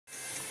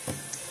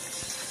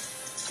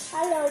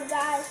Hello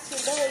guys,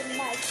 today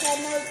my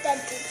channel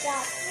Dental.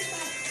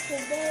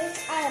 Today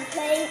I am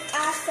playing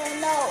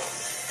Arsenal.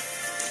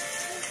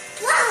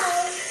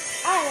 Wow!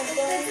 I am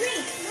going.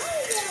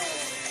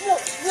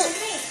 Look.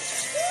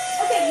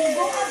 Okay, you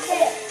go up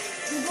there.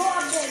 You go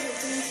up there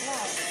with me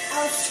now.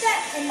 I'll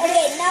step and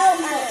okay, now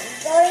I am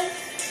going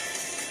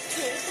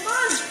to come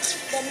on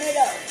the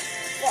middle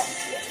from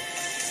here.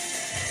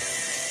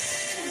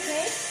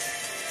 Okay.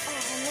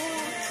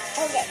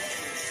 Okay.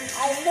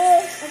 I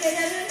will. Okay,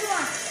 then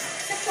come on.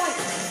 Checkpoint.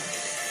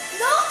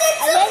 No, I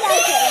that's think I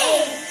okay. can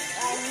win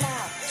right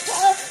now.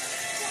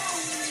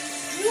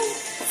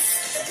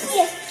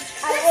 Yes,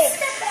 I win.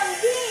 Step on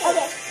this.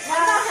 Okay,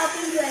 I'm not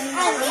helping you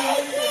anymore.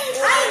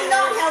 I'm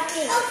not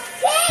helping.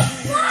 Okay,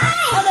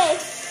 fine. Okay.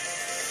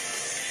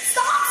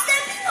 Stop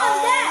stepping on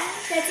that.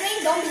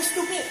 Catherine, don't be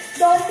stupid.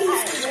 Don't be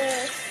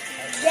stupid.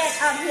 Get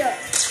up here.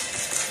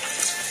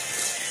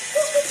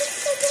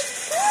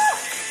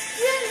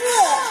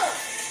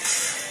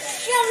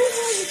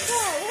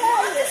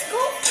 Just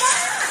go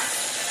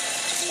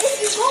fast. If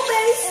you go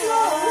very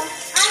slow,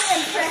 I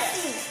am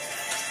pressing.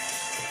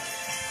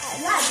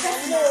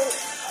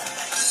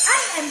 I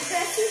am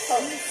pressing for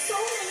you so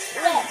many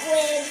times. When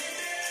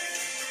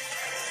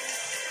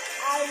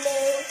I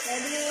lose.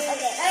 Ready?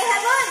 Okay. Hey,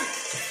 Heaven.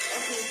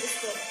 Okay, just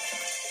go.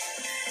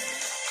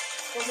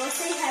 Go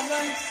say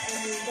Heaven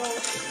and you go.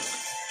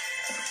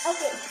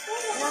 Okay.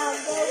 Now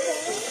go.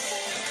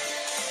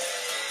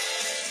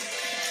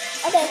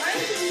 Okay.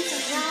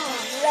 Now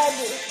I'm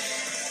ready.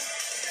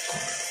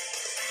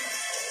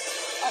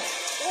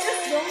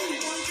 Just don't.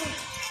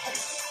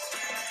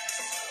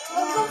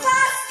 Go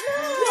fast.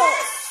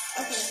 Yes.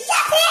 Okay.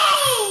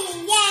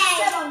 Yippee! Yay!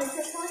 Step on the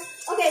checkpoint.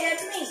 Okay,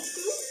 that's me.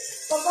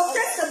 Go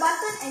press the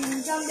button and you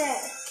jump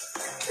there.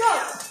 Go.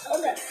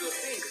 Okay. You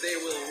think they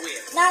will win?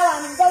 Now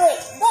I'm going.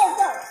 Go.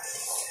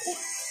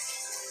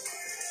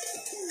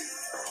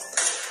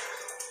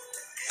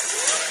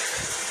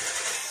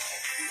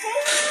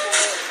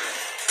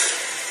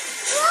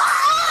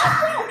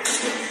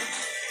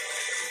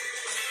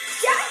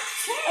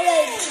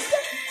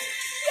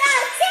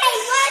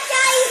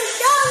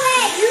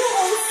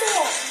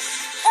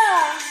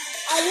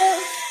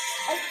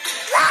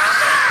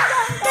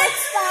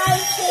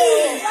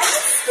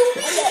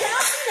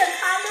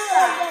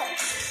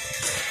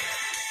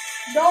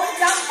 Don't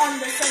jump on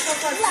the circle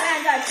first. When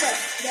I press.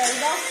 There you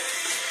go.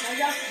 Now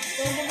just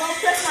go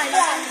press my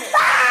button.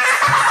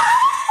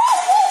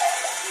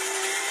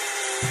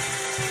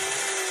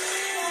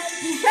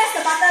 You press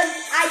the button.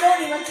 I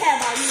don't even care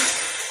about you.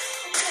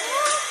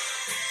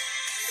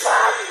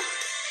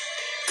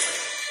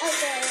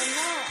 Okay,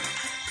 now.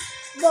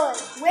 Good.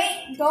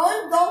 Wait,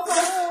 don't go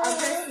first. I'll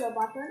press your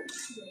button.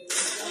 There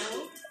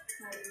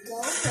you go.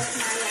 Press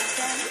my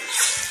button.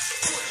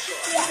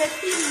 It's a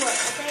teamwork,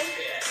 okay?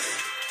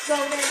 Go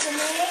there to me.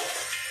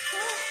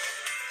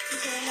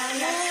 Okay, now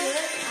that's good.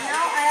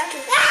 Now I have to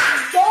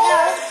go.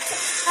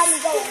 I'm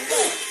going.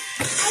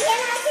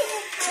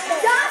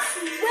 Just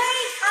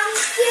wait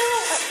until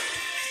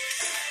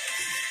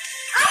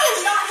I am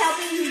not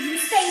helping you. You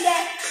stay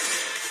there.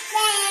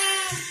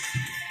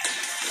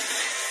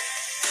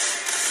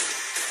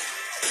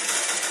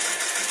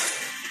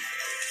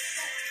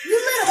 You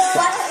little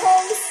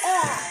buttholes.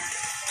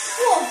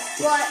 Oh,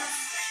 but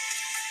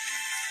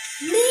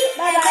leave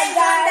and then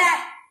come back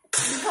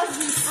because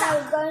you suck.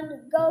 I'm going to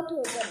go to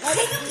the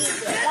next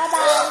video. Bye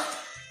bye.